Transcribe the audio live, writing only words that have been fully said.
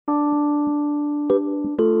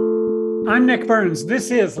I'm Nick Burns. This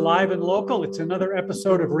is Live and Local. It's another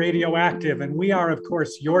episode of Radioactive, and we are, of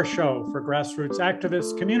course, your show for grassroots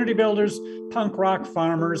activists, community builders, punk rock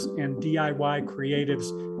farmers, and DIY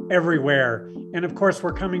creatives everywhere. And of course,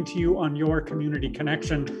 we're coming to you on your community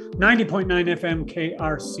connection, 90.9 FM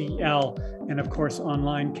KRCL, and of course,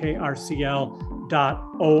 online krcl.org.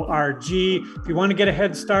 If you want to get a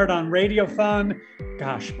head start on Radiothon,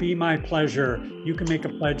 gosh, be my pleasure. You can make a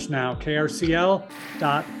pledge now, krcl.org.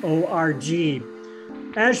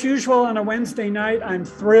 As usual on a Wednesday night, I'm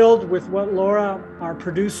thrilled with what Laura, our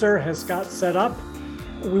producer, has got set up.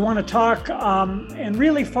 We want to talk and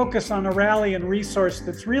really focus on a rally and resource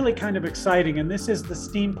that's really kind of exciting. And this is the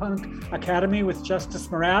Steampunk Academy with Justice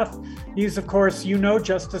Morath. He's, of course, you know,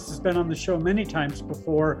 Justice has been on the show many times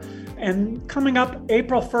before. And coming up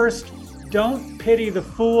April 1st, Don't Pity the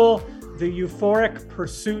Fool, the Euphoric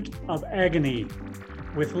Pursuit of Agony.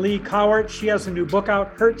 With Lee Cowart. She has a new book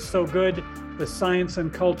out, Hurt So Good, The Science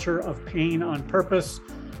and Culture of Pain on Purpose.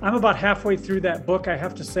 I'm about halfway through that book. I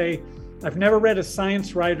have to say, I've never read a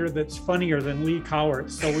science writer that's funnier than Lee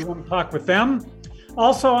Cowart, so we want to talk with them.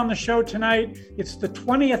 Also on the show tonight, it's the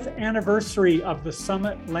 20th anniversary of the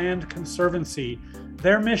Summit Land Conservancy.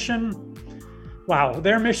 Their mission,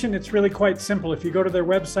 it's really quite simple. If you go to their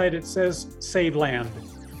website, it says Save Land.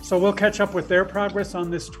 So we'll catch up with their progress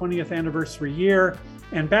on this 20th anniversary year.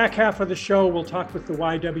 And back half of the show, we'll talk with the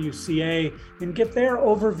YWCA and get their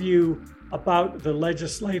overview about the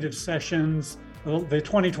legislative sessions, the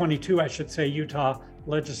 2022, I should say, Utah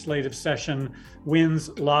legislative session, wins,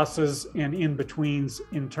 losses, and in-betweens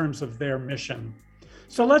in terms of their mission.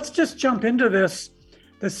 So let's just jump into this.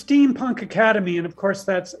 The Steampunk Academy, and of course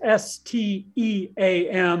that's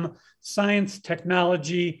STEAM, Science,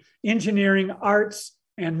 Technology, Engineering, Arts,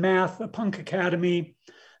 and Math, a punk academy.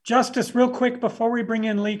 Justice, real quick, before we bring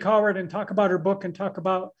in Lee Cowart and talk about her book and talk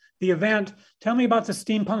about the event, tell me about the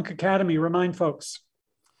Steampunk Academy. Remind folks.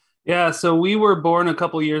 Yeah, so we were born a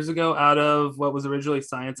couple years ago out of what was originally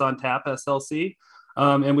Science on Tap, SLC,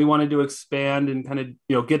 and we wanted to expand and kind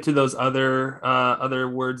of get to those other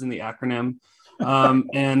words in the acronym,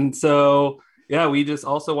 and so yeah, we just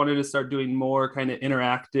also wanted to start doing more kind of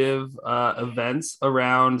interactive events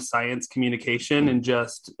around science communication and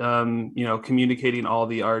just communicating all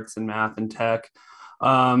the arts and math and tech.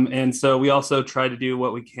 And so we also try to do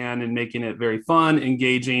what we can in making it very fun,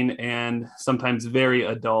 engaging, and sometimes very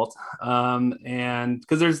adult. And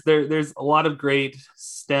because there's a lot of great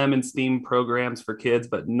STEM and STEAM programs for kids,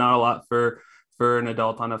 but not a lot for an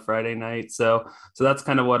adult on a Friday night. So that's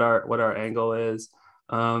kind of what our angle is.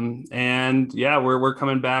 And yeah, we're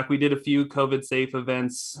coming back. We did a few COVID safe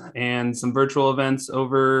events and some virtual events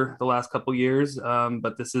over the last couple years.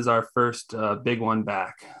 But this is our first big one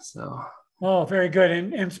back. So. Oh, very good.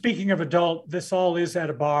 And speaking of adult, this all is at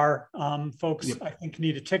a bar. Folks, yep. I think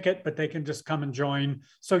need a ticket, but they can just come and join.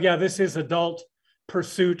 So yeah, this is Adult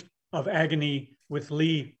Pursuit of Agony with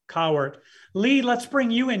Lee Cowart. Lee, let's bring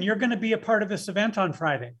you in. You're going to be a part of this event on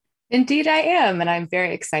Friday. Indeed, I am. And I'm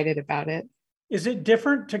very excited about it. Is it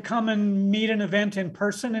different to come and meet an event in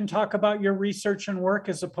person and talk about your research and work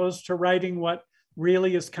as opposed to writing what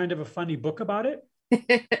really is kind of a funny book about it?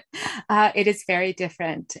 It is very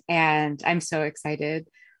different, and I'm so excited.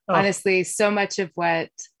 Honestly, so much of what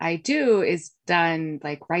I do is done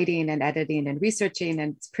like writing and editing and researching,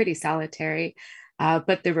 and it's pretty solitary.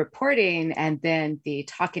 But the reporting and then the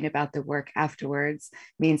talking about the work afterwards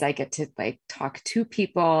means I get to like talk to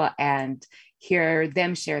people and hear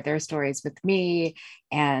them share their stories with me.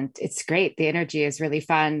 And it's great. The energy is really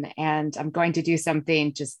fun. And I'm going to do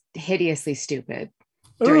something just hideously stupid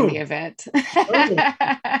during the event.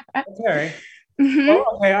 Okay. Mm-hmm.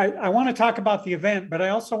 Well, okay. I want to talk about the event, but I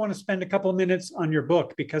also want to spend a couple of minutes on your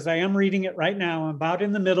book because I am reading it right now. I'm about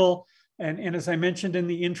in the middle. And as I mentioned in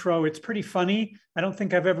the intro, it's pretty funny. I don't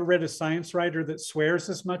think I've ever read a science writer that swears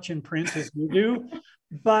as much in print as you do,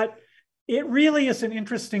 but it really is an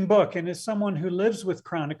interesting book. And as someone who lives with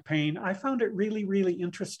chronic pain, I found it really, really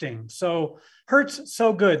interesting. So Hurts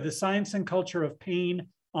So Good, The Science and Culture of Pain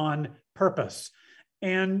on Purpose.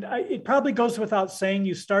 And it probably goes without saying,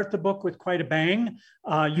 you start the book with quite a bang.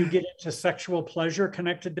 You get into sexual pleasure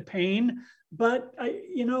connected to pain. But,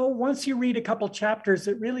 once you read a couple chapters,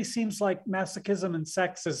 it really seems like masochism and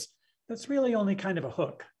sex that's really only kind of a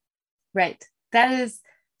hook. Right.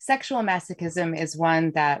 Sexual masochism is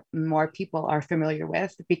one that more people are familiar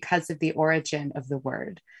with because of the origin of the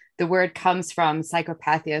word. The word comes from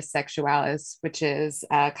Psychopathia Sexualis, which is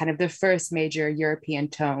kind of the first major European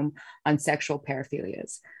tome on sexual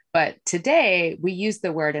paraphilias. But today we use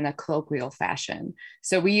the word in a colloquial fashion.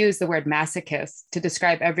 So we use the word masochist to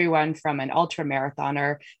describe everyone from an ultra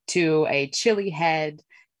marathoner to a chili head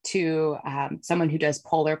to someone who does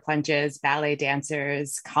polar plunges, ballet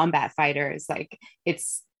dancers, combat fighters. Like,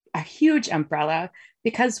 it's a huge umbrella,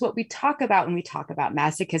 because what we talk about when we talk about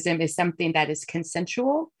masochism is something that is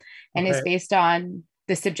consensual and is based on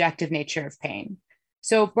the subjective nature of pain.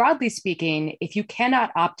 So broadly speaking, if you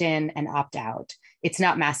cannot opt in and opt out, it's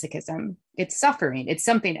not masochism. It's suffering. It's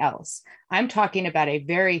something else. I'm talking about a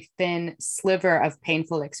very thin sliver of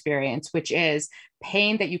painful experience, which is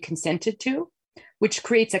pain that you consented to, which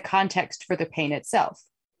creates a context for the pain itself.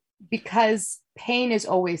 Because pain is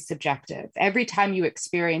always subjective. Every time you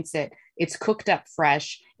experience it, it's cooked up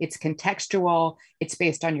fresh, it's contextual, it's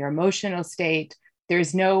based on your emotional state.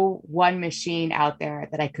 There's no one machine out there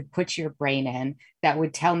that I could put your brain in that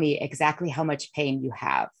would tell me exactly how much pain you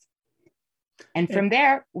have. And from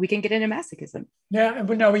there, we can get into masochism. Yeah,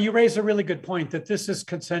 but no, you raise a really good point that this is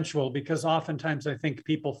consensual, because oftentimes I think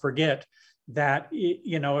people forget that,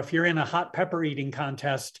 you know, if you're in a hot pepper eating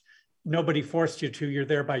contest, nobody forced you to, you're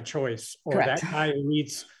there by choice. Or Correct. That guy who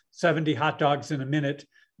eats 70 hot dogs in a minute,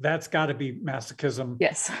 that's got to be masochism.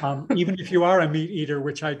 Yes. Even if you are a meat eater,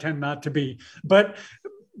 which I tend not to be. But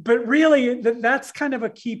really, that's kind of a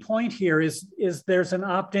key point here is there's an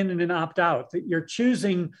opt-in and an opt-out, that you're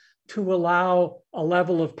choosing to allow a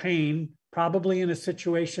level of pain, probably in a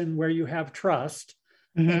situation where you have trust.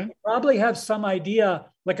 Mm-hmm. You probably have some idea,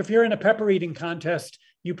 like if you're in a pepper eating contest,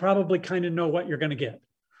 you probably kind of know what you're going to get.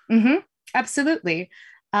 Mm-hmm. Absolutely.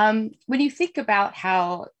 When you think about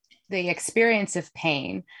how the experience of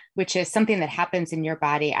pain, which is something that happens in your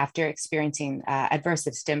body after experiencing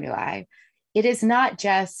adversive stimuli, it is not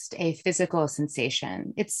just a physical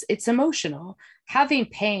sensation. It's emotional. Having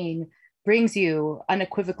pain brings you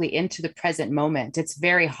unequivocally into the present moment. It's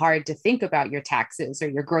very hard to think about your taxes or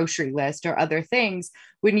your grocery list or other things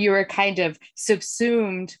when you are kind of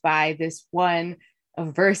subsumed by this one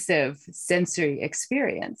aversive sensory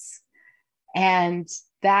experience. And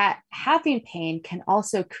that having pain can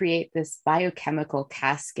also create this biochemical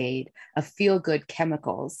cascade of feel-good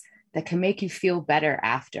chemicals that can make you feel better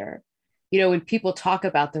after. You know, when people talk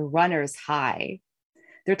about the runner's high,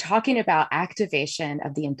 they're talking about activation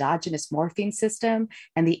of the endogenous morphine system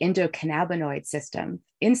and the endocannabinoid system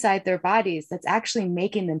inside their bodies that's actually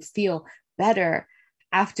making them feel better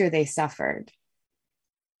after they suffered.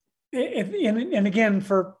 And again,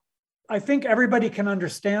 I think everybody can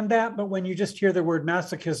understand that, but when you just hear the word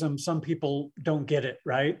masochism, some people don't get it,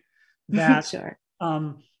 right? That, sure.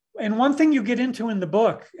 And one thing you get into in the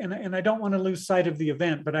book, and I don't want to lose sight of the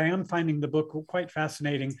event, but I am finding the book quite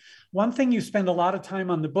fascinating. One thing you spend a lot of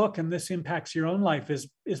time on the book, and this impacts your own life,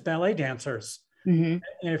 is ballet dancers. Mm-hmm.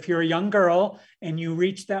 And if you're a young girl and you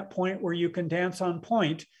reach that point where you can dance on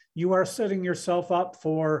point, you are setting yourself up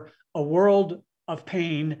for a world of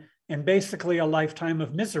pain and basically a lifetime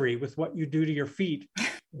of misery with what you do to your feet,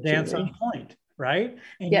 dance on point, right?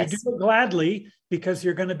 And yes. You do it gladly because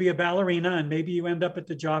you're going to be a ballerina, and maybe you end up at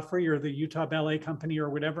the Joffrey or the Utah Ballet Company or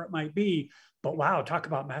whatever it might be. But wow, talk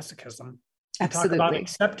about masochism. Absolutely. Talk about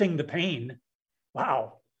accepting the pain.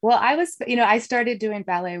 Wow. Well, I started doing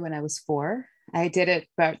ballet when I was 4. I did it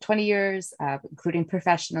about 20 years, including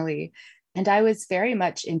professionally. And I was very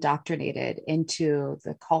much indoctrinated into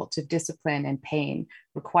the cult of discipline and pain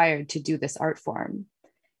required to do this art form.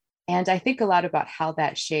 And I think a lot about how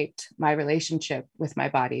that shaped my relationship with my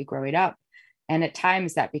body growing up. And at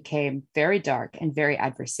times that became very dark and very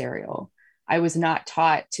adversarial. I was not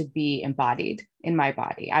taught to be embodied in my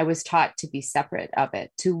body. I was taught to be separate of it,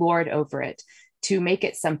 to lord over it, to make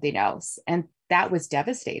it something else. And that was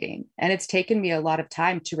devastating. And it's taken me a lot of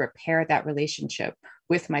time to repair that relationship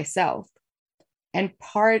with myself. And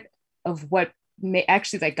part of what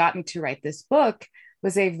actually got me to write this book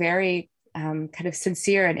was a very kind of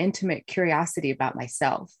sincere and intimate curiosity about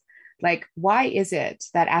myself. Like, why is it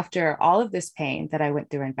that after all of this pain that I went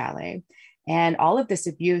through in ballet and all of this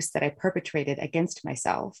abuse that I perpetrated against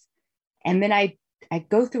myself, and then I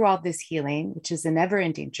go through all this healing, which is a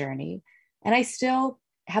never-ending journey, and I still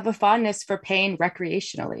have a fondness for pain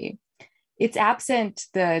recreationally. It's absent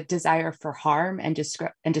the desire for harm and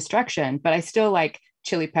destruction, but I still like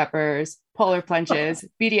chili peppers, polar plunges,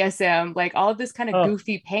 BDSM, like all of this kind of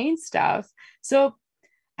goofy pain stuff. So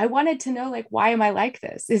I wanted to know, like, why am I like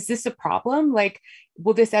this? Is this a problem? Like,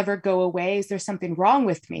 will this ever go away? Is there something wrong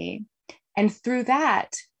with me? And through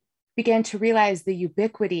that, began to realize the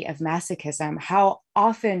ubiquity of masochism, how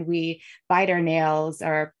often we bite our nails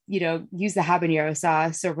or, use the habanero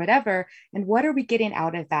sauce or whatever. And what are we getting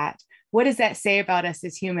out of that what does that say about us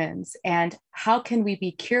as humans? And how can we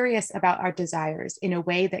be curious about our desires in a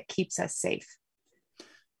way that keeps us safe?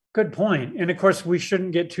 Good point. And of course, we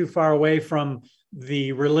shouldn't get too far away from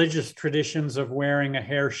the religious traditions of wearing a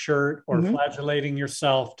hair shirt or flagellating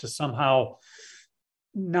yourself to somehow,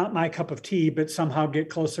 not my cup of tea, but somehow get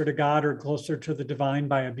closer to God or closer to the divine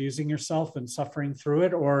by abusing yourself and suffering through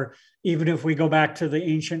it. Or even if we go back to the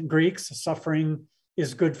ancient Greeks, suffering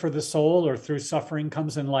is good for the soul, or through suffering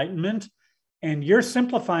comes enlightenment. And you're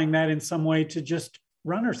simplifying that in some way to just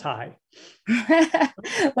runner's high.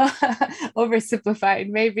 Well, oversimplified,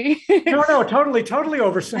 maybe. No, totally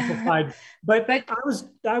oversimplified. But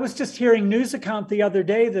I was just hearing news account the other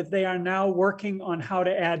day that they are now working on how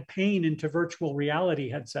to add pain into virtual reality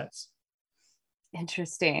headsets.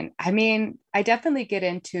 Interesting. I mean, I definitely get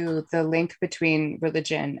into the link between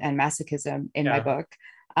religion and masochism in my book.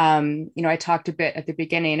 I talked a bit at the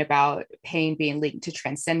beginning about pain being linked to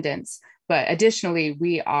transcendence, but additionally,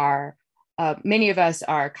 many of us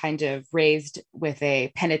are kind of raised with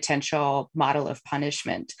a penitential model of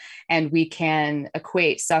punishment, and we can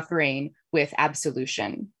equate suffering with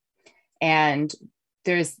absolution. And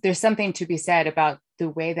there's something to be said about the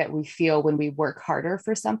way that we feel when we work harder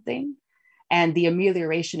for something, and the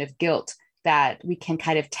amelioration of guilt that we can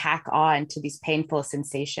kind of tack on to these painful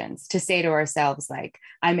sensations to say to ourselves, like,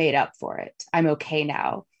 I made up for it, I'm okay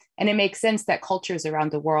now. And it makes sense that cultures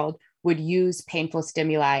around the world would use painful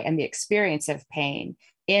stimuli and the experience of pain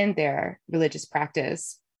in their religious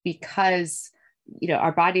practice, because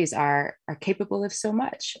our bodies are capable of so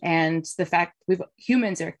much. And the fact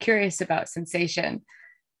humans are curious about sensation,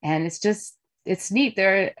 and it's neat.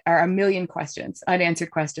 There are a million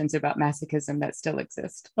unanswered questions about masochism that still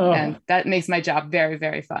exist. And that makes my job very,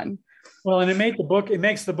 very fun. Well, and it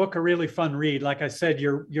makes the book a really fun read. Like I said,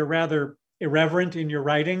 you're rather irreverent in your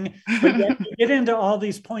writing, but yet you get into all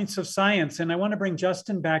these points of science. And I want to bring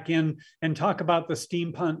Justin back in and talk about the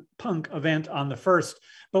steampunk event on the 1st.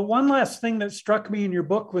 But one last thing that struck me in your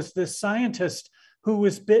book was this scientist who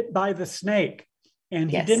was bit by the snake. And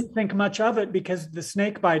he didn't think much of it because the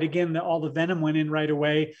snake bite, again, all the venom went in right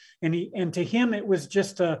away. And to him, it was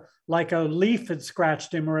just like a leaf had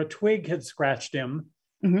scratched him or a twig had scratched him.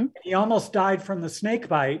 Mm-hmm. He almost died from the snake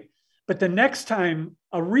bite. But the next time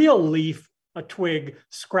a real leaf, a twig,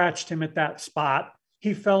 scratched him at that spot,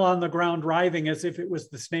 he fell on the ground writhing as if it was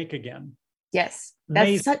the snake again. Yes,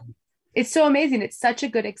 it's so amazing. It's such a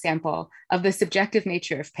good example of the subjective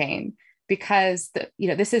nature of pain, because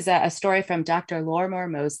this is a story from Dr. Lorimer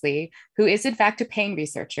Moseley, who is in fact a pain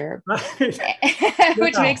researcher,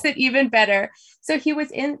 which makes it even better. So he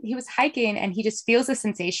was hiking, and he just feels a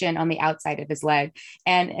sensation on the outside of his leg.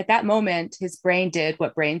 And at that moment, his brain did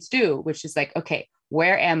what brains do, which is like, okay,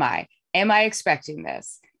 where am I? Am I expecting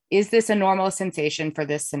this? Is this a normal sensation for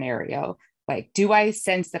this scenario? Like, do I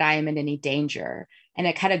sense that I am in any danger? And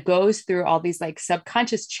it kind of goes through all these like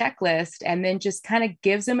subconscious checklists, and then just kind of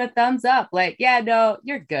gives him a thumbs up. Like, yeah, no,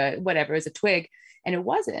 you're good. Whatever, it's a twig. And it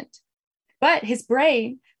wasn't. But his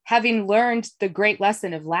brain, having learned the great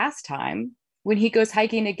lesson of last time, when he goes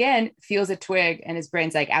hiking again, feels a twig, and his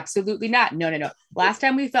brain's like, absolutely not. No. Last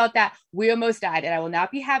time we felt that, we almost died, and I will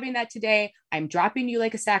not be having that today. I'm dropping you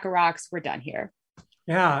like a sack of rocks. We're done here.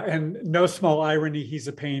 Yeah. And no small irony, he's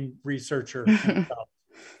a pain researcher himself.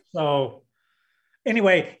 So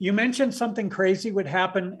anyway, you mentioned something crazy would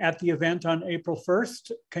happen at the event on April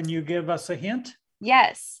 1st. Can you give us a hint?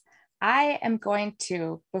 Yes. I am going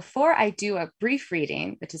to, before I do a brief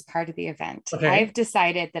reading, which is part of the event, I've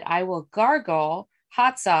decided that I will gargle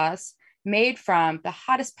hot sauce made from the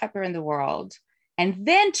hottest pepper in the world, and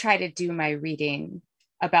then try to do my reading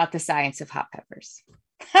about the science of hot peppers.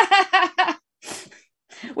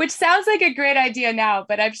 Which sounds like a great idea now,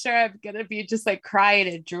 but I'm sure I'm going to be just like crying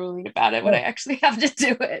and drooling about it when I actually have to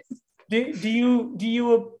do it. Do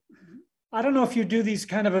you I don't know if you do these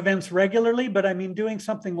kind of events regularly, but I mean, doing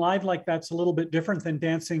something live like that's a little bit different than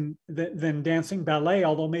dancing ballet,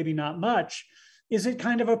 although maybe not much. Is it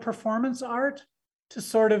kind of a performance art to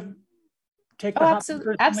sort of take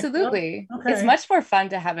the absolutely. Okay. It's much more fun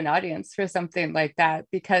to have an audience for something like that,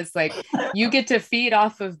 because like you get to feed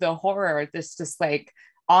off of the horror that's just like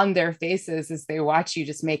on their faces as they watch you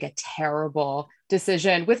just make a terrible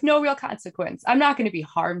decision with no real consequence. I'm not going to be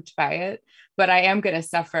harmed by it, but I am going to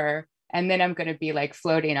suffer. And then I'm going to be like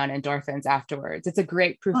floating on endorphins afterwards. It's a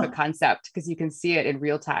great proof of concept, because you can see it in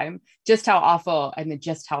real time, just how awful and then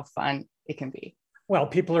just how fun it can be. Well,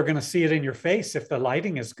 people are going to see it in your face if the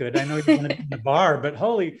lighting is good. I know you're going to be in the bar, but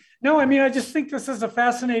I just think this is a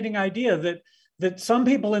fascinating idea that some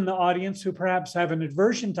people in the audience who perhaps have an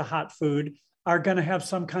aversion to hot food are going to have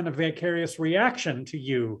some kind of vicarious reaction to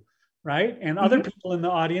you right? And other people in the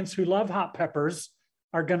audience who love hot peppers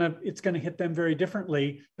it's gonna hit them very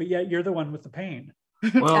differently, but yet you're the one with the pain.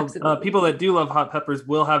 Well, people that do love hot peppers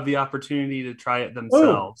will have the opportunity to try it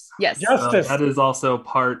themselves. Ooh, yes. Justice. That is also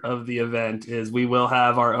part of the event, is we will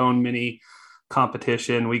have our own mini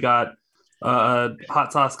competition. We got a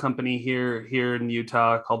hot sauce company here in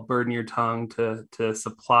Utah called Bird in Your Tongue to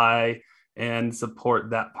supply and support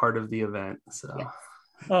that part of the event. So, yes.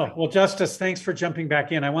 Oh, well, Justice, thanks for jumping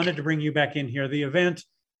back in. I wanted to bring you back in here. The event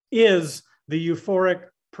is the Euphoric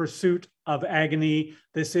Pursuit of Agony.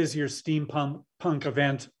 This is your steampunk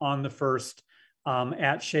event on the 1st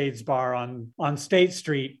at Shades Bar on State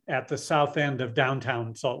Street at the south end of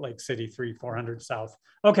downtown Salt Lake City, 3400 South.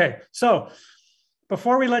 Okay, so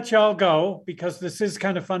before we let you all go, because this is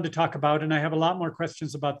kind of fun to talk about, and I have a lot more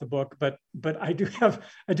questions about the book, but I do have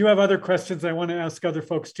other questions I want to ask other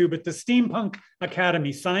folks too. But the Steampunk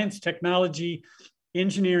Academy, Science, Technology,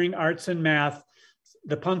 Engineering, Arts, and Math,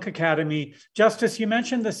 the Punk Academy. Justice, you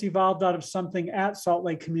mentioned this evolved out of something at Salt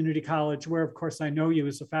Lake Community College, where of course I know you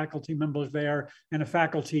as a faculty member there and a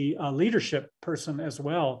faculty leadership person as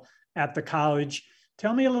well at the college.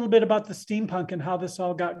 Tell me a little bit about the steampunk and how this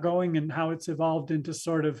all got going and how it's evolved into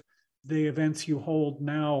sort of the events you hold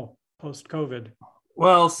now post-COVID.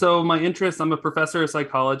 Well, so my interest, I'm a professor of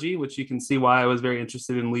psychology, which you can see why I was very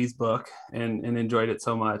interested in Lee's book and enjoyed it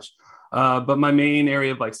so much. But my main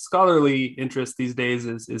area of like scholarly interest these days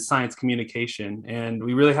is science communication. And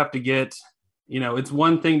we really have to get, it's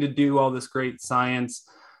one thing to do all this great science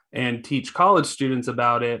and teach college students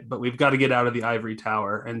about it, but we've got to get out of the ivory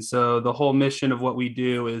tower. And so the whole mission of what we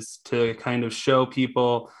do is to kind of show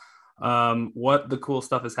people what the cool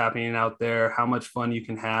stuff is happening out there, how much fun you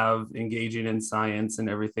can have engaging in science and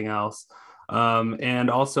everything else. And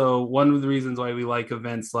also one of the reasons why we like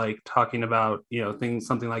events like talking about,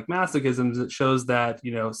 something like masochism, is it shows that,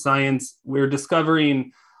 science, we're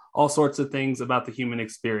discovering all sorts of things about the human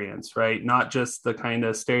experience, right? Not just the kind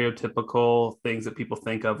of stereotypical things that people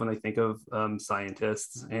think of when they think of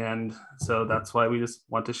scientists. And so that's why we just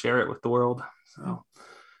want to share it with the world. So.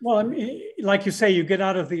 Well, I mean, like you say, you get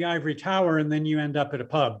out of the ivory tower and then you end up at a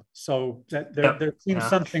pub. So there seems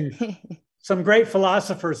something, some great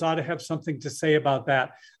philosophers ought to have something to say about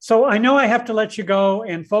that. So I know I have to let you go,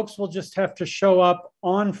 and folks will just have to show up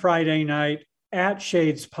on Friday night at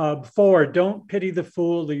Shades Pub for Don't Pity the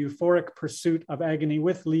Fool, the Euphoric Pursuit of Agony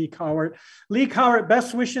with Lee Cowart. Lee Cowart,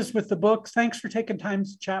 best wishes with the book. Thanks for taking time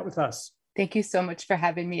to chat with us. Thank you so much for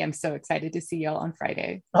having me. I'm so excited to see y'all on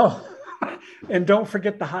Friday. Oh, and don't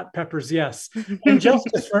forget the hot peppers, yes. And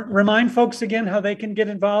Justice, remind folks again how they can get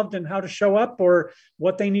involved and how to show up or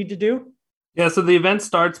what they need to do. Yeah, so the event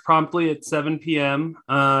starts promptly at 7 p.m.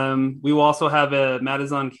 We will also have a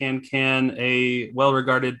Madison Can, a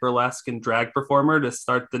well-regarded burlesque and drag performer to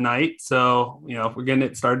start the night. So, we're getting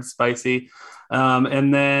it started spicy.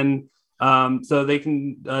 And then, so they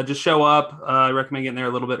can just show up. I recommend getting there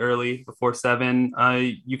a little bit early, before 7.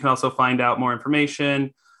 You can also find out more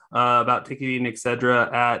information about ticketing,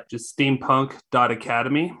 etc. at just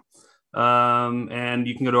steampunk.academy. And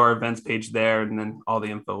you can go to our events page there, and then all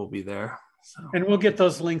the info will be there. So. And we'll get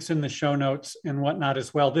those links in the show notes and whatnot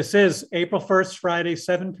as well. This is April 1st, Friday,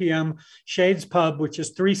 7 p.m., Shades Pub, which is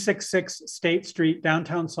 366 State Street,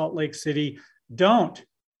 downtown Salt Lake City. Don't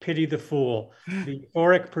pity the fool. The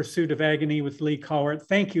Euphoric Pursuit of Agony with Lee Cowart.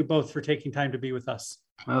 Thank you both for taking time to be with us.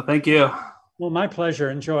 Well, thank you. Well, my pleasure.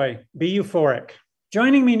 Enjoy. Be euphoric.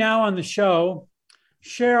 Joining me now on the show,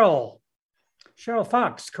 Cheryl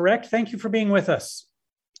Fox, correct? Thank you for being with us.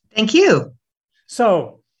 Thank you.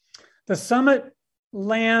 So, the Summit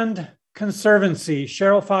Land Conservancy,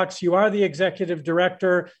 Cheryl Fox, you are the executive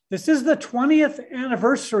director. This is the 20th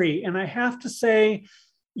anniversary, and I have to say,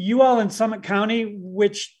 you all in Summit County,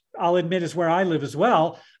 which I'll admit is where I live as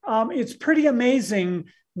well, it's pretty amazing,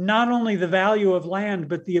 not only the value of land,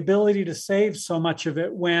 but the ability to save so much of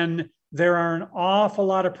it when there are an awful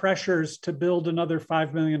lot of pressures to build another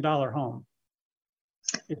 $5 million home.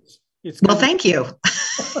 Well, thank you.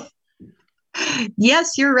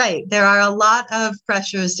 Yes, you're right. There are a lot of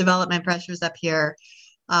pressures, development pressures up here,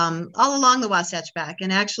 all along the Wasatch Back.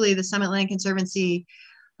 And actually, the Summit Land Conservancy,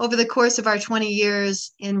 over the course of our 20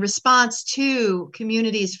 years, in response to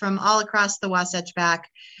communities from all across the Wasatch Back,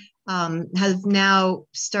 have now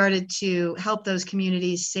started to help those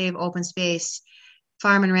communities save open space,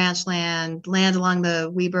 farm and ranch land along the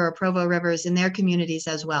Weber or Provo rivers in their communities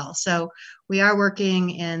as well. So we are working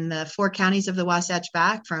in the 4 counties of the Wasatch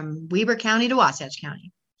Back, from Weber County to Wasatch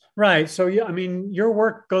County. Right. So, your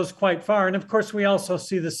work goes quite far. And of course, we also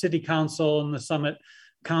see the City Council and the Summit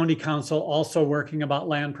County Council also working about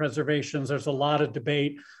land preservations. There's a lot of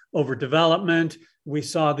debate overdevelopment. We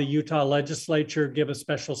saw the Utah legislature give a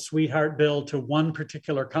special sweetheart bill to one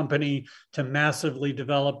particular company to massively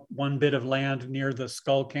develop one bit of land near the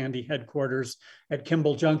Skullcandy headquarters at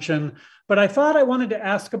Kimball Junction. But I thought I wanted to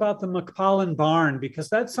ask about the McPollin Barn, because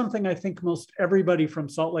that's something I think most everybody from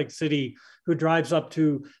Salt Lake City who drives up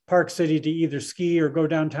to Park City to either ski or go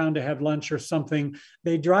downtown to have lunch or something,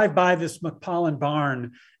 they drive by this McPollin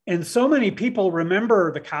Barn. And so many people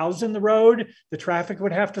remember the cows in the road. The traffic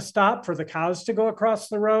would have to stop for the cows to go across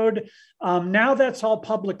the road. Now that's all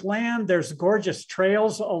public land. There's gorgeous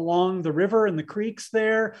trails along the river and the creeks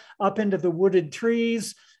there, up into the wooded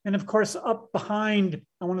trees. And of course, up behind,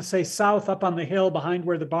 I want to say south, up on the hill behind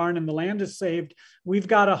where the barn and the land is saved, we've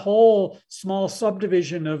got a whole small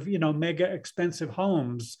subdivision of, mega expensive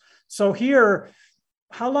homes. So here,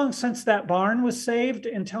 how long since that barn was saved?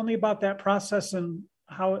 And tell me about that process and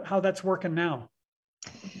how that's working now.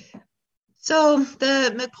 So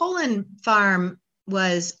the McPollin farm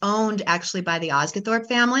was owned actually by the Osgathorpe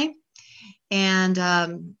family.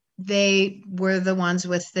 And they were the ones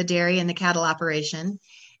with the dairy and the cattle operation.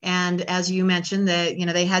 And as you mentioned,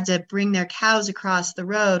 they had to bring their cows across the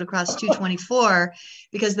road, across 224,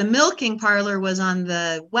 because the milking parlor was on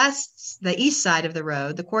the east side of the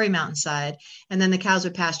road, the Quarry Mountain side, and then the cows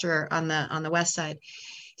would pasture on the west side.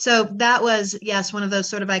 So that was, yes, one of those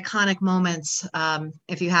sort of iconic moments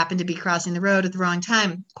if you happen to be crossing the road at the wrong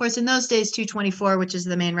time. Of course, in those days, 224, which is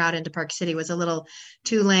the main route into Park City, was a little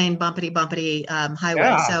 2-lane bumpity highway.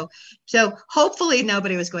 Yeah. So hopefully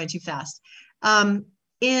nobody was going too fast.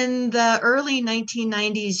 In the early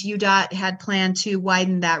 1990s, UDOT had planned to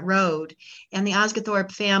widen that road, and the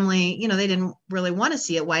Osgathorpe family, they didn't really want to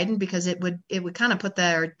see it widened because it would kind of put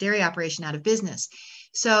their dairy operation out of business.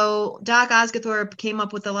 So Doc Osgathorpe came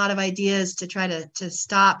up with a lot of ideas to try to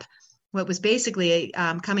stop what was basically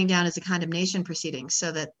coming down as a condemnation proceeding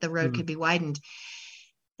so that the road could be widened.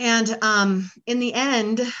 And in the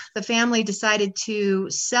end, the family decided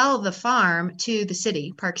to sell the farm to the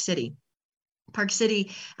city, Park City. Park City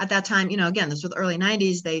at that time, again, this was the early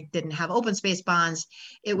 90s. They didn't have open space bonds.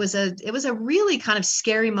 It was a really kind of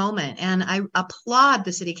scary moment. And I applaud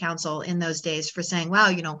the city council in those days for saying, wow,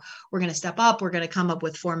 we're going to step up. We're going to come up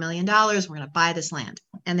with $4 million. We're going to buy this land.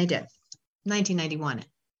 And they did, 1991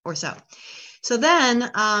 or so. So then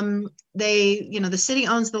the city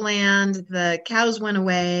owns the land, the cows went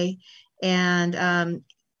away. And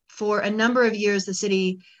for a number of years, the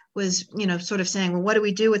city was, sort of saying, well, what do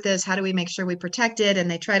we do with this? How do we make sure we protect it?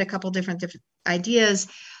 And they tried a couple different ideas.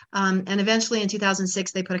 And eventually in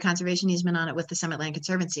 2006, they put a conservation easement on it with the Summit Land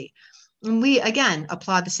Conservancy. And we, again,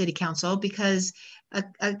 applaud the city council because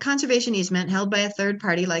a conservation easement held by a third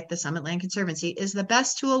party like the Summit Land Conservancy is the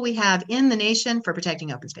best tool we have in the nation for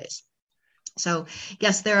protecting open space. So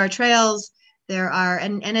yes, there are trails. There are,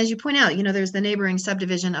 and as you point out, there's the neighboring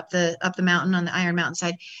subdivision up the mountain on the Iron Mountain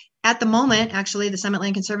side. At the moment, actually, the Summit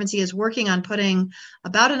Land Conservancy is working on putting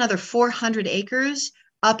about another 400 acres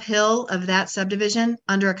uphill of that subdivision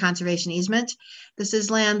under a conservation easement. This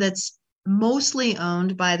is land that's mostly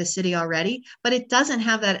owned by the city already, but it doesn't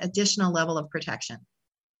have that additional level of protection.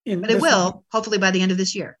 But it will, hopefully by the end of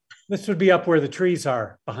this year. This would be up where the trees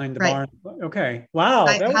are behind the barn. Okay. Wow.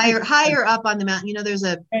 Higher up on the mountain. There's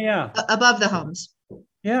above the homes.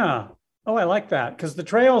 Yeah. Oh, I like that, because the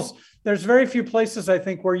trails, there's very few places, I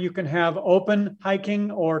think, where you can have open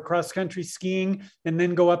hiking or cross-country skiing and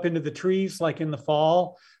then go up into the trees like in the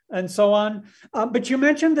fall and so on. But you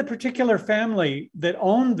mentioned the particular family that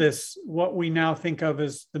owned this, what we now think of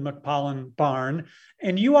as the McPollin Barn,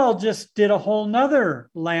 and you all just did a whole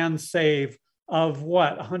nother land save of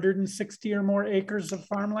what, 160 or more acres of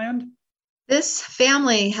farmland? This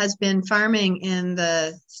family has been farming in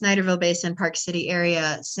the Snyderville Basin, Park City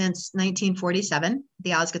area since 1947, the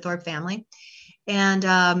Osgathorpe family. And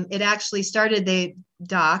it actually started,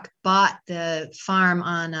 Doc bought the farm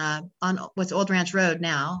on what's Old Ranch Road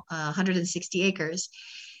now, 160 acres.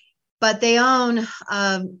 But they own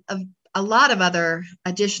a lot of other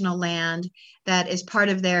additional land that is part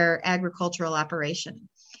of their agricultural operation.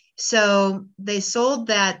 So they sold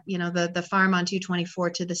that, the farm on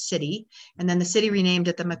 224 to the city, and then the city renamed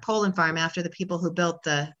it the McPollin Farm after the people who built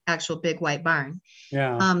the actual big white barn.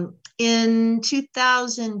 Yeah. In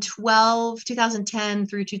 2010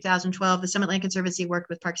 through 2012, the Summit Land Conservancy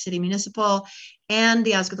worked with Park City Municipal and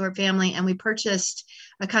the Osgathorpe family, and we purchased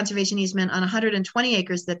a conservation easement on 120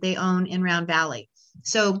 acres that they own in Round Valley.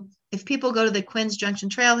 So if people go to the Quinns Junction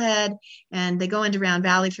Trailhead and they go into Round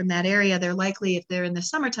Valley from that area, they're likely, if they're in the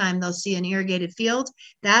summertime, they'll see an irrigated field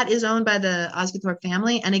that is owned by the Osgathorpe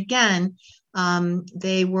family. And again,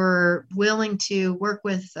 They were willing to work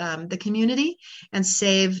with the community and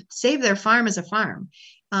save their farm as a farm.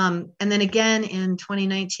 And then again in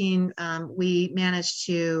 2019, we managed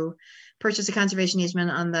to purchase a conservation easement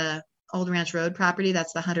on the Old Ranch Road property.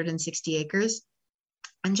 That's the 160 acres.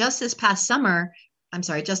 And just this past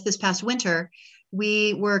winter,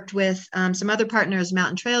 we worked with some other partners,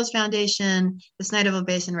 Mountain Trails Foundation, the Snyderville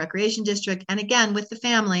Basin Recreation District, and again with the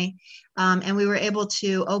family. And we were able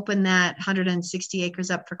to open that 160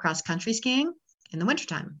 acres up for cross-country skiing in the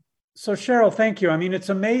wintertime. So Cheryl, thank you. I mean, it's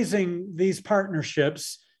amazing, these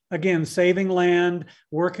partnerships, again, saving land,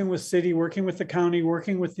 working with city, working with the county,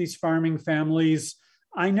 working with these farming families.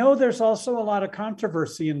 I know there's also a lot of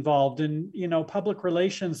controversy involved, and, public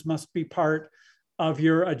relations must be part of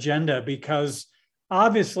your agenda, because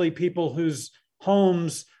obviously people whose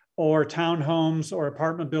homes or townhomes or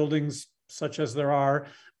apartment buildings, such as there are,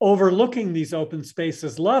 overlooking these open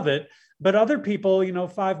spaces love it. But other people,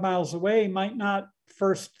 5 miles away might not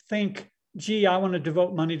first think, gee, I want to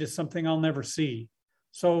devote money to something I'll never see.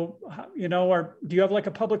 So, do you have like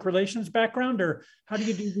a public relations background, or how do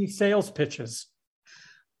you do these sales pitches?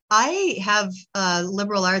 I have a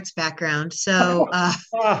liberal arts background, so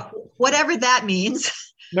whatever that means.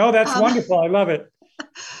 No, that's wonderful. I love it.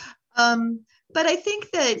 But I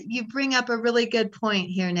think that you bring up a really good point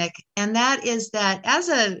here, Nick, and that is that as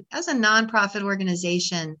a nonprofit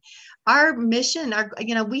organization, our mission,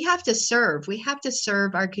 we have to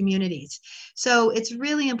serve our communities. So it's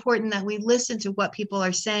really important that we listen to what people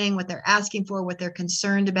are saying, what they're asking for, what they're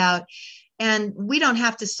concerned about. And we don't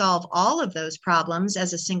have to solve all of those problems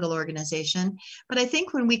as a single organization. But I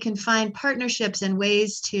think when we can find partnerships and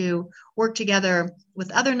ways to work together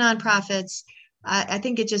with other nonprofits, I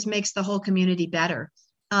think it just makes the whole community better.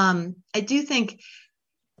 I do think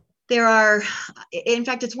in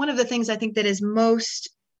fact, it's one of the things I think that is most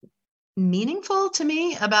meaningful to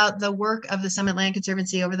me about the work of the Summit Land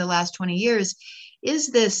Conservancy over the last 20 years is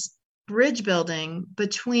this bridge building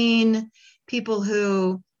between people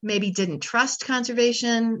who maybe didn't trust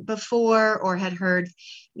conservation before, or had heard,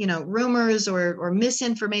 rumors or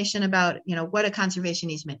misinformation about, what a conservation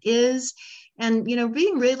easement is. And,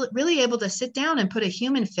 being really able to sit down and put a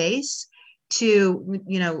human face to,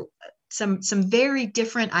 some very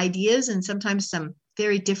different ideas and sometimes some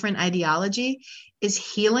very different ideology is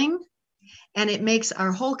healing. And it makes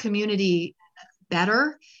our whole community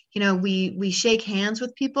better. We shake hands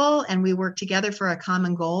with people and we work together for a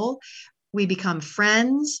common goal. We become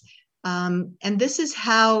friends. And this is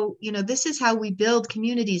how we build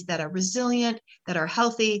communities that are resilient, that are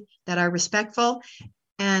healthy, that are respectful.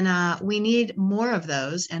 And we need more of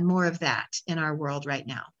those and more of that in our world right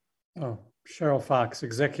now. Oh, Cheryl Fox,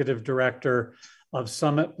 Executive Director of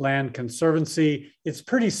Summit Land Conservancy. It's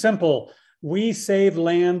pretty simple.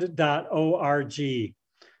 WeSaveLand.org.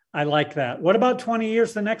 I like that. What about 20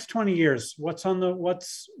 years, the next 20 years? What's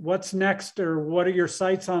next, or what are your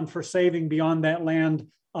sights on for saving beyond that land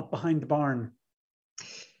up behind the barn?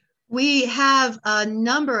 We have a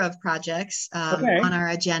number of projects on our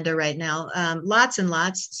agenda right now, lots and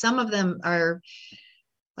lots. Some of them are,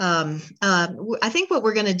 I think what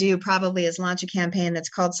we're going to do probably is launch a campaign that's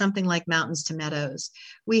called something like Mountains to Meadows.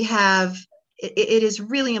 It is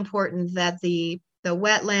really important that the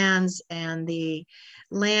wetlands and the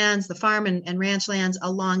lands, the farm and ranch lands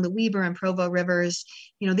along the Weber and Provo rivers,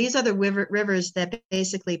 these are the rivers that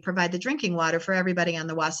basically provide the drinking water for everybody on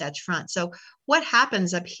the Wasatch Front. So what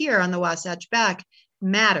happens up here on the Wasatch Back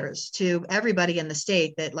matters to everybody in the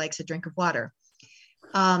state that likes a drink of water.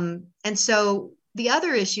 And so the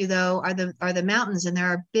other issue, though, are the mountains, and there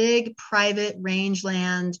are big private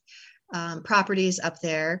rangeland properties up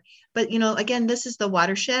there. But, again, this is the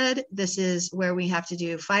watershed. This is where we have to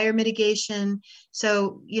do fire mitigation.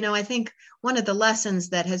 So, I think one of the lessons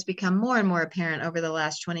that has become more and more apparent over the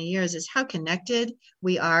last 20 years is how connected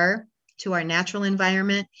we are to our natural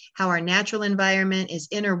environment, how our natural environment is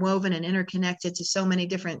interwoven and interconnected to so many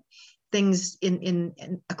different things in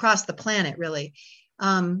across the planet, really.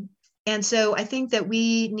 And so I think that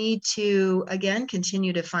we need to, again,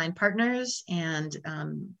 continue to find partners and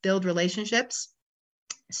build relationships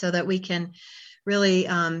so that we can really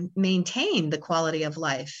maintain the quality of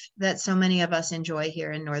life that so many of us enjoy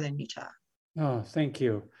here in Northern Utah. Oh, thank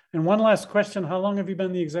you. And one last question. How long have you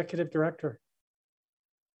been the executive director?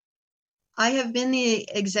 I have been the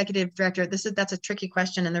executive director. That's a tricky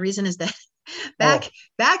question. And the reason is that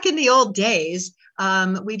back in the old days,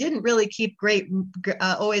 we didn't really keep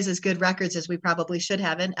always as good records as we probably should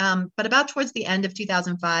have. And but about towards the end of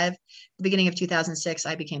 2005, the beginning of 2006,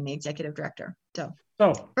 I became the executive director. So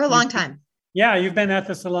for a long time. Yeah, you've been at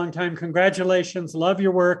this a long time. Congratulations. Love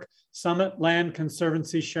your work. Summit Land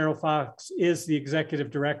Conservancy. Cheryl Fox is the executive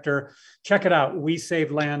director. Check it out,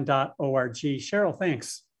 wesaveland.org. Cheryl,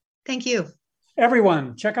 thanks. Thank you.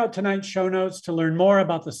 Everyone, check out tonight's show notes to learn more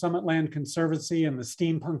about the Summit Land Conservancy and the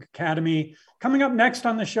Steampunk Academy. Coming up next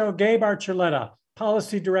on the show, Gabe Archuleta,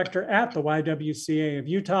 Policy Director at the YWCA of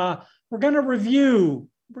Utah. We're going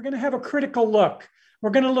to have a critical look. We're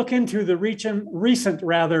going to look into the recent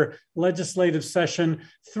legislative session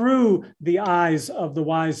through the eyes of the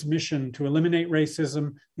WISE mission to eliminate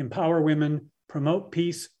racism, empower women, promote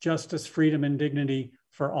peace, justice, freedom, and dignity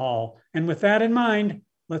for all. And with that in mind,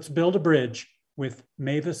 let's build a bridge with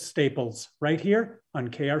Mavis Staples right here on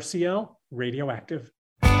KRCL Radioactive.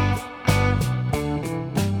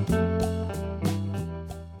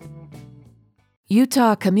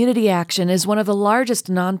 Utah Community Action is one of the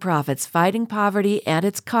largest nonprofits fighting poverty and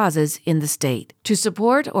its causes in the state. To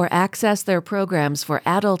support or access their programs for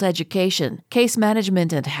adult education, case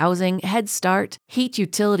management and housing, Head Start, heat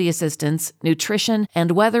utility assistance, nutrition,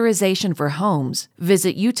 and weatherization for homes,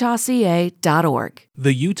 visit utahca.org.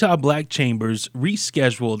 The Utah Black Chamber's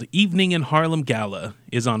rescheduled Evening in Harlem Gala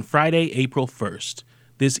is on Friday, April 1st.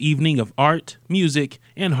 This evening of art, music,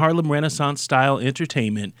 and Harlem Renaissance-style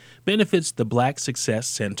entertainment benefits the Black Success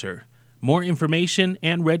Center. More information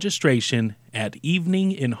and registration at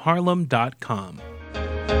eveninginharlem.com.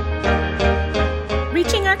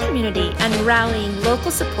 Reaching our community and rallying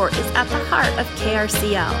local support is at the heart of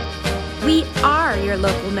KRCL. We are your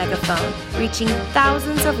local megaphone, reaching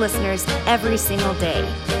thousands of listeners every single day.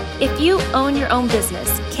 If you own your own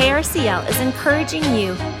business, KRCL is encouraging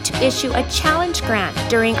you to issue a challenge grant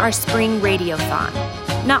during our spring radiothon.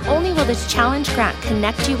 Not only will this challenge grant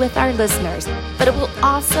connect you with our listeners, but it will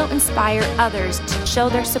also inspire others to show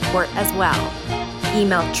their support as well.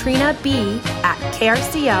 Email Trina B at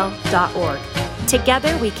krcl.org.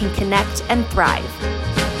 Together we can connect and thrive.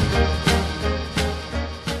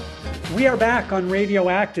 We are back on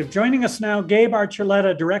Radioactive. Joining us now, Gabe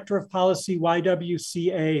Archuleta, Director of Policy,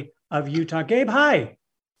 YWCA of Utah. Gabe, hi.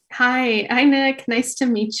 Hi, Nick. Nice to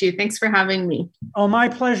meet you. Thanks for having me. Oh, my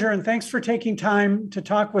pleasure. And thanks for taking time to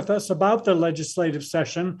talk with us about the legislative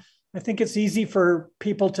session. I think it's easy for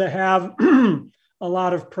people to have a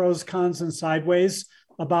lot of pros, cons, and sideways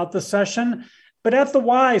about the session. But at the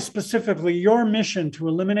Y specifically, your mission to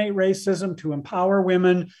eliminate racism, to empower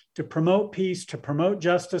women, to promote peace, to promote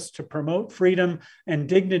justice, to promote freedom and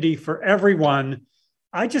dignity for everyone.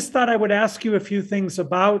 I just thought I would ask you a few things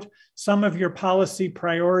about some of your policy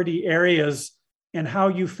priority areas and how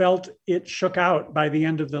you felt it shook out by the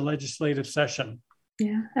end of the legislative session.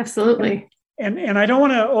 Yeah, absolutely. And I don't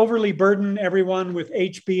want to overly burden everyone with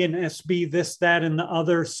HB and SB, this, that, and the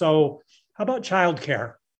other. So how about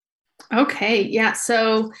childcare? Okay, yeah.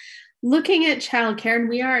 So looking at childcare, and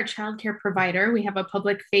we are a childcare provider. We have a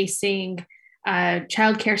public-facing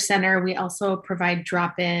childcare center. We also provide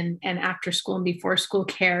drop-in and after-school and before-school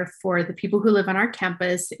care for the people who live on our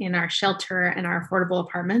campus, in our shelter and our affordable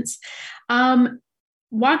apartments.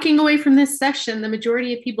 Walking away from this session, the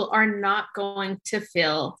majority of people are not going to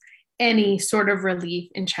feel any sort of relief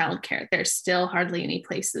in childcare. There's still hardly any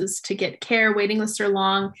places to get care. Waiting lists are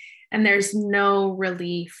long. And there's no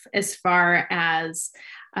relief as far as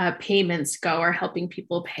payments go or helping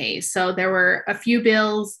people pay. So there were a few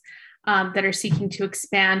bills that are seeking to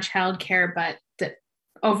expand childcare, but that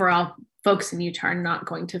overall folks in Utah are not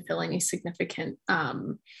going to feel any significant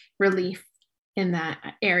relief in that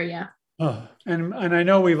area. Oh, and I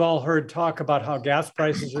know we've all heard talk about how gas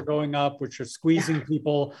prices are going up, which are squeezing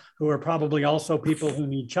people who are probably also people who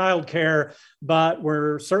need childcare, but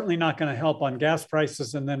we're certainly not going to help on gas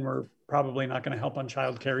prices. And then we're probably not going to help on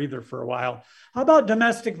childcare either for a while. How about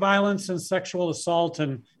domestic violence and sexual assault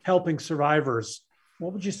and helping survivors?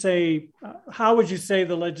 What would you say? How would you say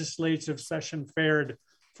the legislative session fared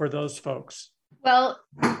for those folks? Well,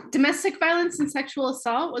 domestic violence and sexual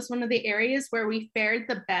assault was one of the areas where we fared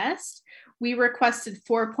the best. We requested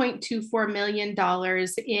 $4.24 million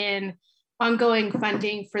in ongoing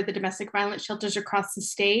funding for the domestic violence shelters across the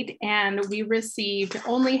state, and we received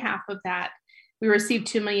only half of that. We received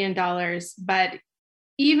 $2 million, but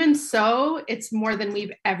even so, it's more than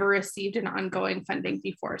we've ever received in ongoing funding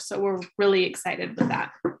before. So we're really excited with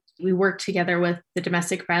that. We work together with the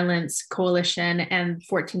Domestic Violence Coalition and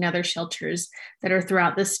 14 other shelters that are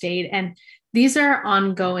throughout the state. And these are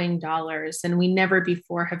ongoing dollars. And we never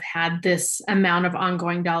before have had this amount of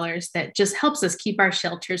ongoing dollars that just helps us keep our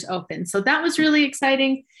shelters open. So that was really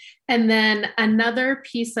exciting. And then another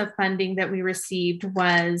piece of funding that we received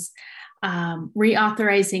was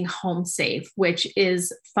reauthorizing HomeSafe, which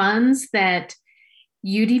is funds that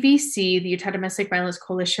UDVC, the Utah Domestic Violence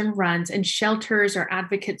Coalition, runs, and shelters or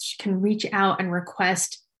advocates can reach out and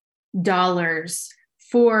request dollars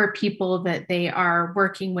for people that they are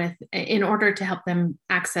working with in order to help them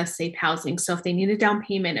access safe housing. So if they need a down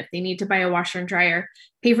payment, if they need to buy a washer and dryer,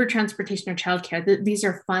 pay for transportation or childcare, these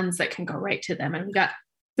are funds that can go right to them. And we've got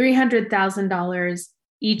 $300,000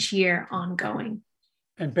 each year ongoing.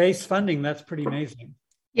 And base funding, that's pretty amazing.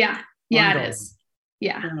 Yeah, Ongoing. It is.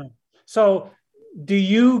 Yeah. So do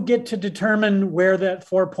you get to determine where that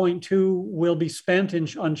 4.2 will be spent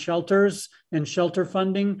on shelters and shelter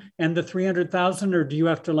funding and the 300,000, or do you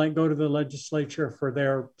have to go to the legislature for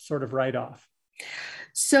their sort of write-off?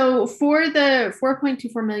 So for the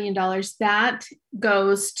 $4.24 million, that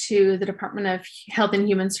goes to the Department of Health and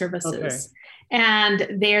Human Services. Okay.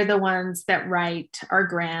 And they're the ones that write our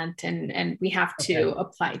grant, and we have to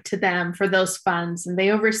apply to them for those funds, and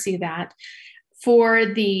they oversee that. For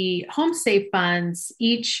the Home Safe funds,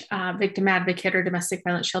 each victim advocate or domestic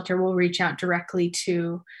violence shelter will reach out directly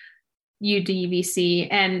to UDVC,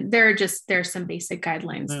 and there's some basic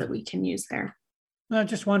guidelines that we can use there. I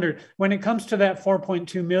just wondered, when it comes to that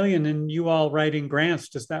 4.2 million and you all writing grants,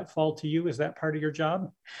 does that fall to you? Is that part of your job?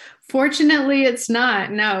 Fortunately, it's not.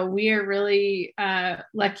 No, we are really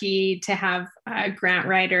lucky to have a grant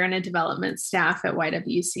writer and a development staff at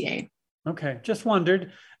YWCA. Okay, just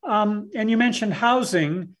wondered. And you mentioned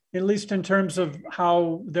housing, at least in terms of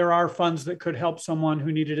how there are funds that could help someone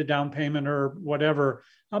who needed a down payment or whatever.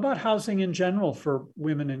 How about housing in general for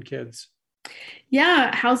women and kids?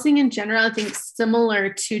 Yeah, housing in general, I think similar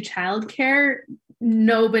to childcare,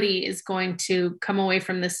 nobody is going to come away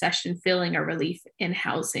from this session feeling a relief in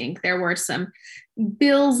housing. There were some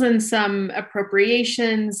bills and some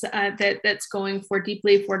appropriations that's going for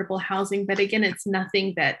deeply affordable housing. But again, it's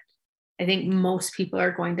nothing that I think most people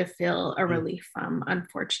are going to feel a relief from,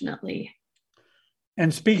 unfortunately.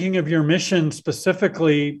 And speaking of your mission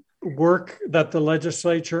specifically, work that the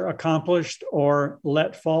legislature accomplished or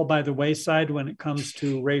let fall by the wayside when it comes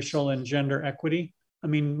to racial and gender equity? I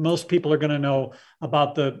mean, most people are going to know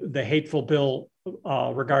about the hateful bill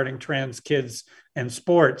regarding trans kids and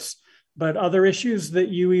sports, but other issues that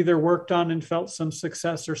you either worked on and felt some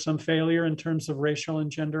success or some failure in terms of racial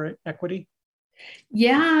and gender equity?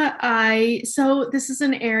 Yeah, so this is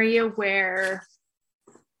an area where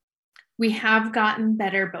we have gotten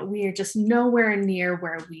better, but we are just nowhere near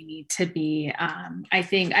where we need to be.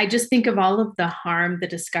 I just think of all of the harm the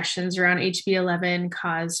discussions around HB 11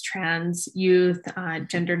 caused trans youth,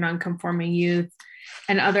 gender nonconforming youth,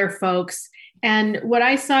 and other folks. And what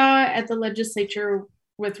I saw at the legislature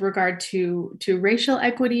with regard to racial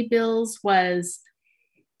equity bills was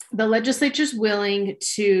the legislature's willing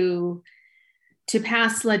to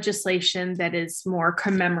pass legislation that is more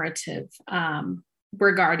commemorative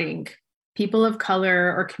regarding people of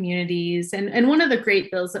color or communities. And one of the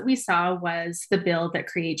great bills that we saw was the bill that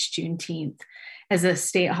creates Juneteenth as a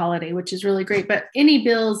state holiday, which is really great. But any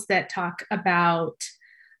bills that talk about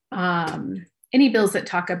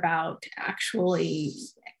actually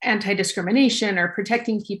anti-discrimination or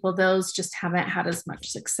protecting people, those just haven't had as much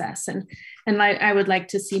success. And I would like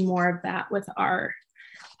to see more of that with our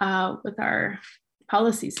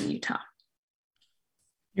policies in Utah.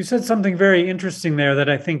 You said something very interesting there that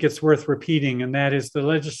I think it's worth repeating, and that is the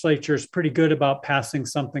legislature is pretty good about passing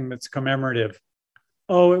something that's commemorative.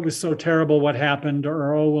 Oh, it was so terrible what happened,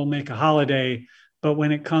 or oh, we'll make a holiday. But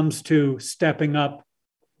when it comes to stepping up,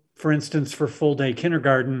 for instance, for full day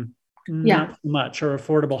kindergarten, not so much, or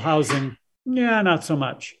affordable housing, not so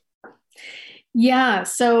much. Yeah,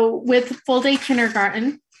 so with full day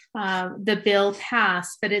kindergarten, the bill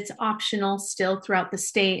passed, but it's optional still throughout the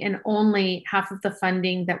state, and only half of the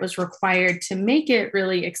funding that was required to make it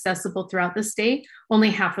really accessible throughout the state, only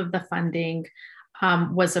half of the funding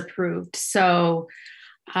was approved. So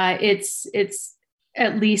it's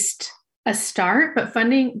at least a start, but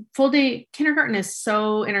funding full day kindergarten is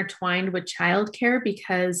so intertwined with childcare,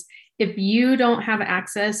 because if you don't have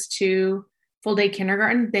access to full day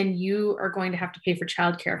kindergarten, then you are going to have to pay for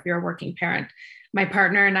childcare if you're a working parent. My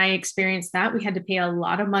partner and I experienced that. We had to pay a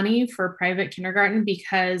lot of money for private kindergarten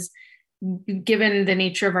because given the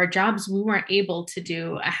nature of our jobs, we weren't able to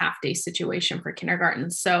do a half-day situation for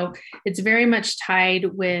kindergarten. So it's very much tied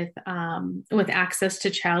with access to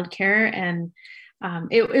childcare. And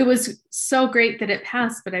it was so great that it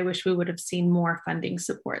passed, but I wish we would have seen more funding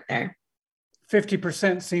support there.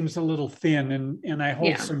 50% seems a little thin, and I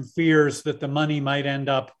hold some fears that the money might end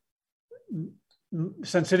up,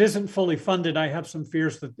 since it isn't fully funded, I have some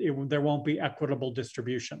fears that there won't be equitable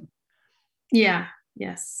distribution. Yeah,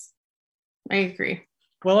 yes, I agree.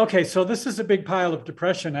 Well, okay, so this is a big pile of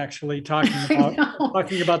depression, actually, talking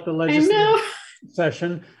about the legislative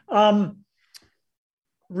session.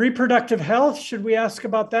 Reproductive health, should we ask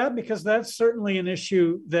about that? Because that's certainly an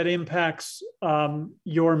issue that impacts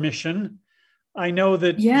your mission. I know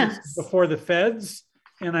that Yes. before the feds,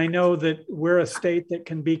 and I know that we're a state that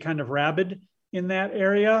can be kind of rabid in that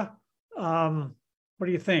area. What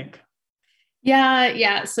do you think?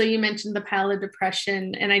 Yeah. So you mentioned the pile of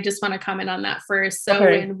depression, and I just want to comment on that first. So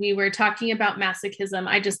when we were talking about masochism,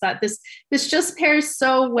 I just thought this just pairs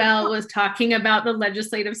so well with talking about the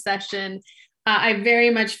legislative session. I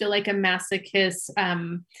very much feel like a masochist,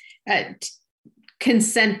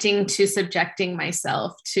 consenting to subjecting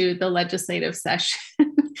myself to the legislative session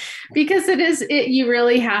because you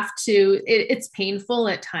really have to, it's painful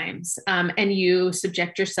at times. And you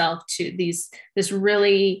subject yourself to this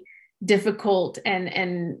really difficult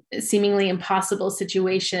and seemingly impossible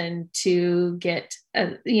situation to get,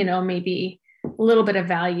 maybe a little bit of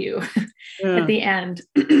value at the end.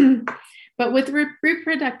 But with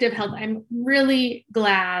reproductive health, I'm really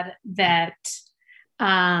glad that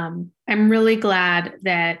an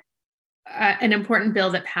important bill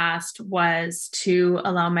that passed was to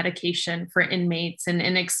allow medication for inmates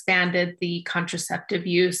and expanded the contraceptive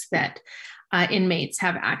use that inmates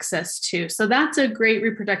have access to. So that's a great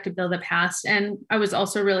reproductive bill that passed. And I was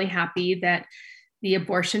also really happy that the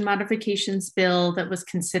abortion modifications bill that was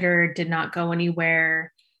considered did not go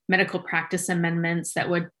anywhere. Medical practice amendments that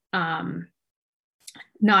would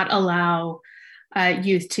not allow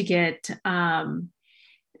youth to get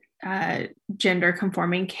gender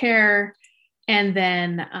conforming care. And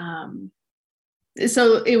then,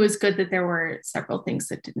 so it was good that there were several things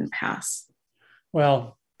that didn't pass.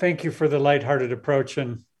 Well, thank you for the lighthearted approach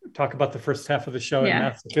and talk about the first half of the show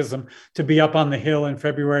and masochism to be up on the Hill in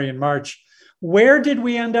February and March. Where did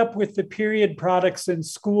we end up with the period products in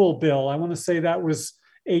school bill? I want to say that was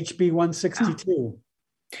HB 162. Oh.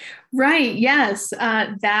 Right. Yes.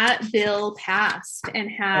 That bill passed and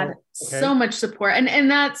had so much support. And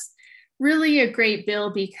that's really a great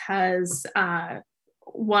bill because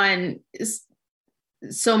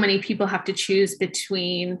so many people have to choose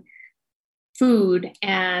between food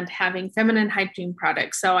and having feminine hygiene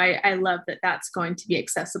products. So I love that that's going to be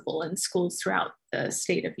accessible in schools throughout the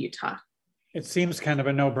state of Utah. It seems kind of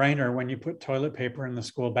a no-brainer when you put toilet paper in the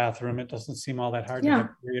school bathroom. It doesn't seem all that hard to have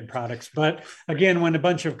period products. But again, when a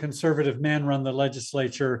bunch of conservative men run the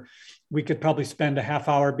legislature, we could probably spend a half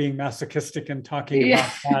hour being masochistic and talking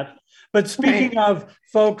about that. But speaking of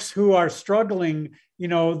folks who are struggling,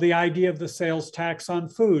 the idea of the sales tax on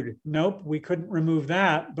food. Nope, we couldn't remove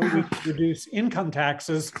that, but we could reduce income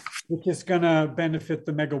taxes, which is going to benefit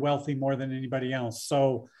the mega wealthy more than anybody else.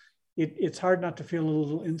 So it's hard not to feel a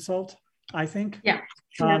little insult, I think. Yeah,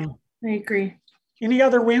 I agree. Any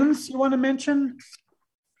other wins you want to mention?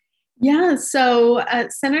 Yeah, so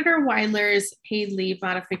Senator Weiler's paid leave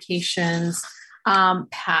modifications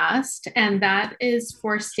passed, and that is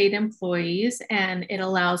for state employees, and it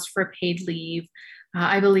allows for paid leave.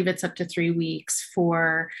 I believe it's up to 3 weeks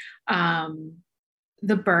for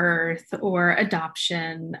the birth or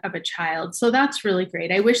adoption of a child. So that's really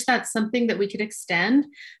great. I wish that's something that we could extend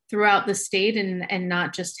throughout the state and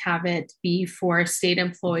not just have it be for state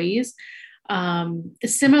employees.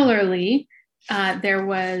 Similarly, there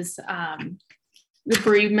was the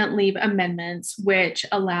bereavement leave amendments, which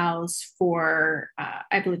allows for,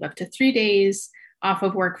 I believe, up to 3 days off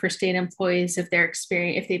of work for state employees if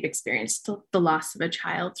they've experienced the loss of a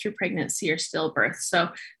child through pregnancy or stillbirth. So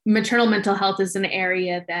maternal mental health is an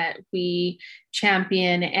area that we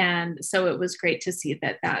champion. And so it was great to see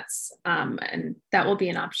that and that will be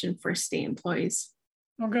an option for state employees.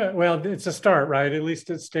 Okay, well, it's a start, right? At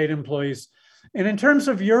least it's state employees. And in terms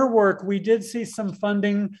of your work, we did see some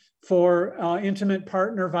funding for intimate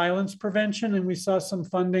partner violence prevention, and we saw some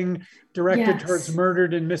funding directed towards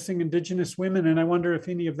murdered and missing Indigenous women. And I wonder if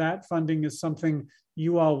any of that funding is something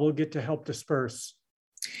you all will get to help disperse.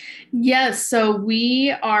 Yes, so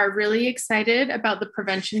we are really excited about the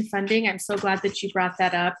prevention funding. I'm so glad that you brought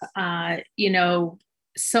that up.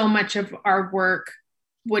 So much of our work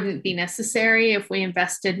wouldn't be necessary if we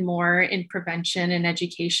invested more in prevention and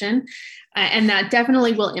education. And that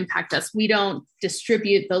definitely will impact us. We don't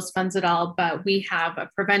distribute those funds at all, but we have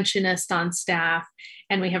a preventionist on staff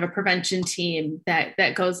and we have a prevention team that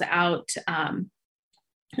goes out.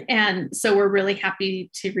 And so we're really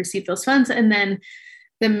happy to receive those funds. And then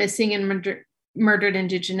the missing and murdered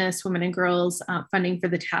Indigenous women and girls funding for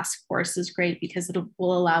the task force is great because it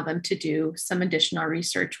will allow them to do some additional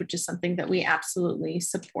research, which is something that we absolutely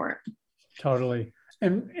support. Totally.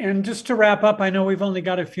 And just to wrap up, I know we've only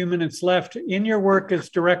got a few minutes left. In your work as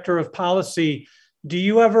director of policy, do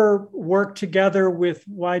you ever work together with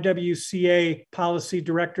YWCA policy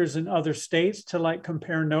directors in other states to like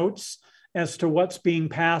compare notes as to what's being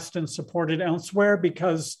passed and supported elsewhere?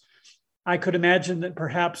 Because I could imagine that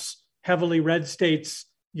perhaps heavily red states,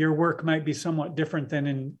 your work might be somewhat different than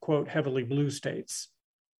in, quote, heavily blue states.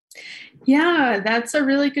 Yeah, that's a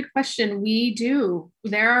really good question. We do.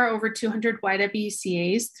 There are over 200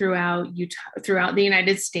 YWCAs throughout the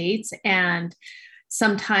United States, and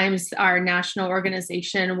sometimes our national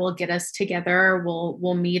organization will get us together.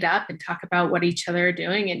 We'll meet up and talk about what each other are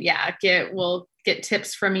doing, and we'll get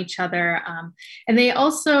tips from each other. And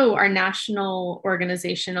our national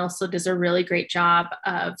organization also does a really great job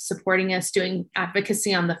of supporting us doing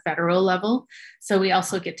advocacy on the federal level. So we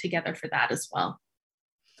also get together for that as well.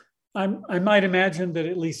 I might imagine that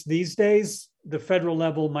at least these days, the federal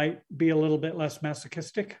level might be a little bit less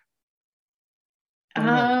masochistic.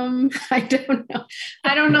 I don't know.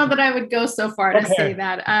 I don't know that I would go so far to say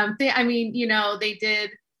that. They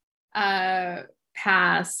did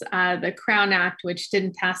pass the Crown Act, which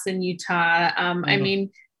didn't pass in Utah.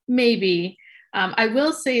 Maybe. I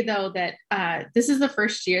will say, though, that this is the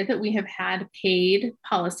first year that we have had paid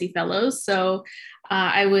policy fellows. So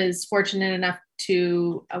I was fortunate enough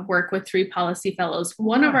to work with 3 policy fellows.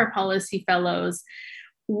 One of our policy fellows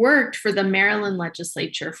worked for the Maryland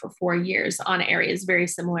legislature for 4 years on areas very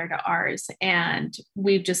similar to ours. And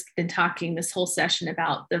we've just been talking this whole session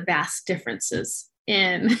about the vast differences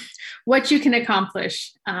in what you can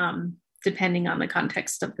accomplish depending on the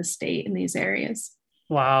context of the state in these areas.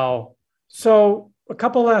 Wow. So a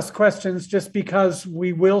couple last questions, just because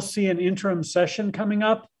we will see an interim session coming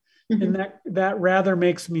up. Mm-hmm. And that rather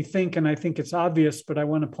makes me think, and I think it's obvious, but I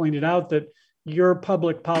want to point it out, that your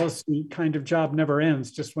public policy kind of job never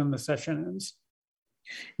ends just when the session ends.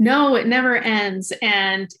 No, it never ends.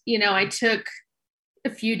 And, I took a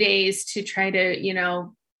few days to try to,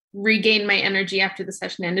 regain my energy after the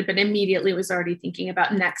session ended, but immediately was already thinking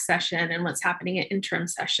about next session and what's happening at interim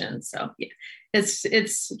session. So yeah,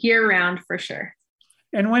 it's year round for sure.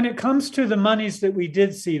 And when it comes to the monies that we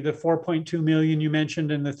did see, the 4.2 million you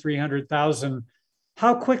mentioned and the 300,000,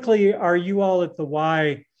 how quickly are you all at the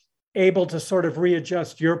Y able to sort of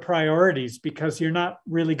readjust your priorities? Because you're not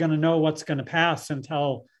really going to know what's going to pass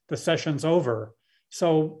until the session's over.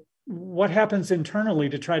 So what happens internally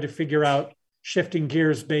to try to figure out shifting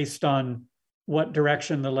gears based on what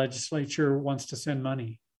direction the legislature wants to send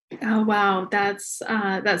money? Oh, wow. That's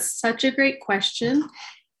such a great question.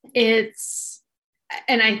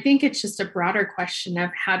 And I think it's just a broader question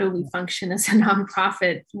of how do we function as a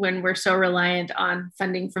nonprofit when we're so reliant on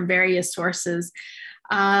funding from various sources.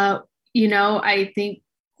 I think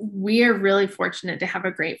we are really fortunate to have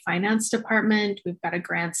a great finance department. We've got a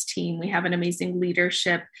grants team. We have an amazing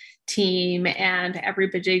leadership team, and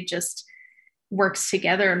everybody just works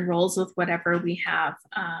together and rolls with whatever we have.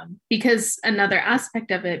 Because another aspect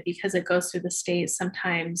of it, because it goes through the state,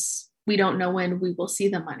 sometimes we don't know when we will see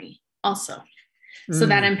the money also. So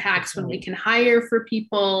that impacts when we can hire for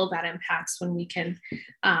people, that impacts when we can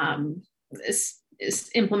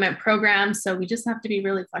implement programs. So we just have to be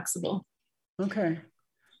really flexible. Okay.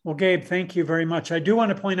 Well, Gabe, thank you very much. I do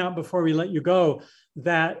want to point out before we let you go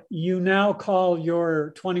that you now call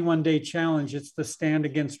your 21-day challenge, it's the Stand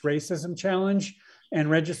Against Racism Challenge, and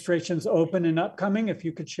registration's open and upcoming. If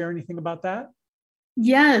you could share anything about that.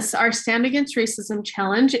 Yes, our Stand Against Racism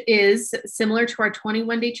Challenge is similar to our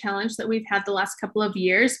 21-day challenge that we've had the last couple of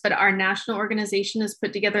years, but our national organization has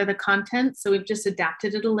put together the content, so we've just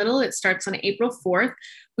adapted it a little. It starts on April 4th.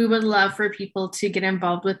 We would love for people to get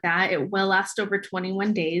involved with that. It will last over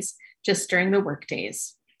 21 days, just during the work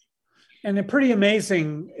days. And it's pretty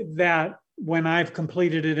amazing that when I've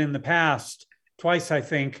completed it in the past, twice I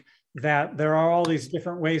think, that there are all these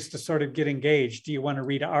different ways to sort of get engaged. Do you want to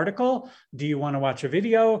read an article? Do you want to watch a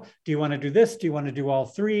video? Do you want to do this? Do you want to do all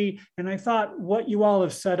three? And I thought what you all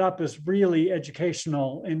have set up is really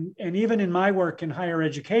educational. And even in my work in higher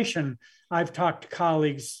education, I've talked to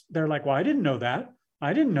colleagues, they're like, well, I didn't know that.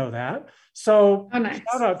 I didn't know that. So nice.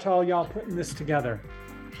 Shout out to all y'all putting this together.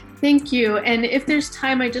 Thank you. And if there's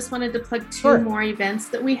time, I just wanted to plug two more events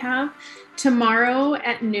that we have. Tomorrow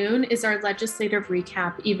at noon is our legislative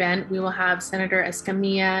recap event. We will have Senator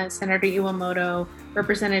Escamilla, Senator Iwamoto,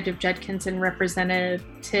 Representative Judkins, and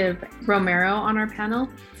Representative Romero on our panel.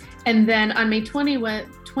 And then on May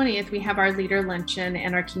 20th, we have our leader luncheon,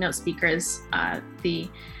 and our keynote speaker is the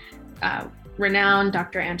renowned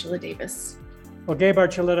Dr. Angela Davis. Well, Gabe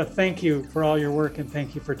Archuleta, thank you for all your work, and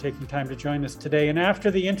thank you for taking time to join us today. And after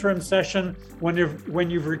the interim session, when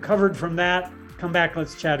you've recovered from that, come back.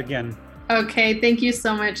 Let's chat again. Okay. Thank you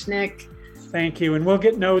so much, Nick. Thank you. And we'll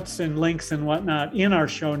get notes and links and whatnot in our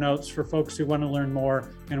show notes for folks who want to learn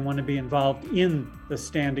more and want to be involved in the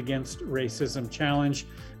Stand Against Racism Challenge.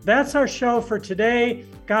 That's our show for today.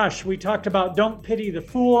 Gosh, we talked about Don't Pity the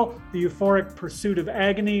Fool, the Euphoric Pursuit of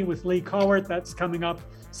Agony with Lee Cowart. That's coming up,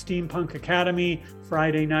 Steampunk Academy,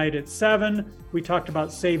 Friday night at 7. We talked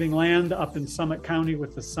about Saving Land up in Summit County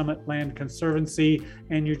with the Summit Land Conservancy.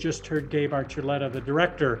 And you just heard Gabe Archuleta, the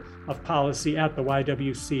Director of Policy at the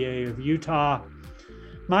YWCA of Utah.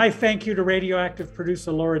 My thank you to Radioactive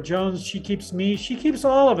producer Laura Jones. She keeps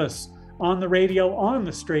all of us on the radio, on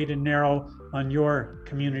the straight and narrow, on your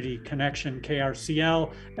community connection,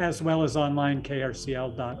 KRCL, as well as online,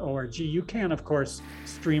 krcl.org. You can, of course,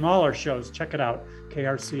 stream all our shows. Check it out,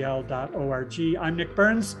 krcl.org. I'm Nick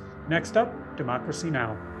Burns. Next up, Democracy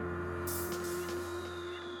Now!